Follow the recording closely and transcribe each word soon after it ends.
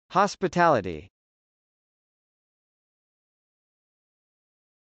Hospitality.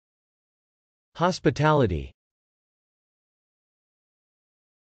 Hospitality.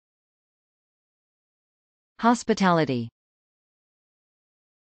 Hospitality.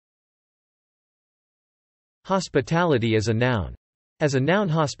 Hospitality is a noun. As a noun,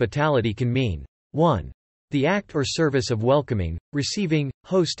 hospitality can mean 1. The act or service of welcoming, receiving,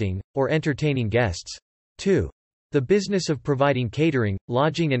 hosting, or entertaining guests. 2. The business of providing catering,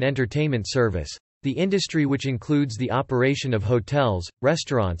 lodging and entertainment service. The industry which includes the operation of hotels,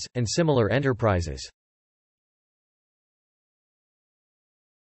 restaurants, and similar enterprises.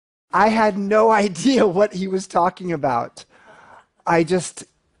 I had no idea what he was talking about. I just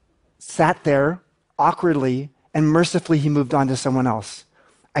sat there awkwardly, and mercifully he moved on to someone else.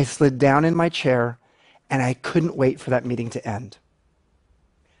 I slid down in my chair, and I couldn't wait for that meeting to end.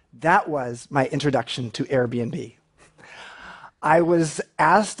 That was my introduction to Airbnb. I was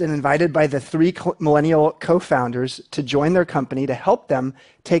asked and invited by the 3 millennial co-founders to join their company to help them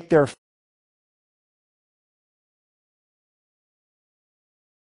take their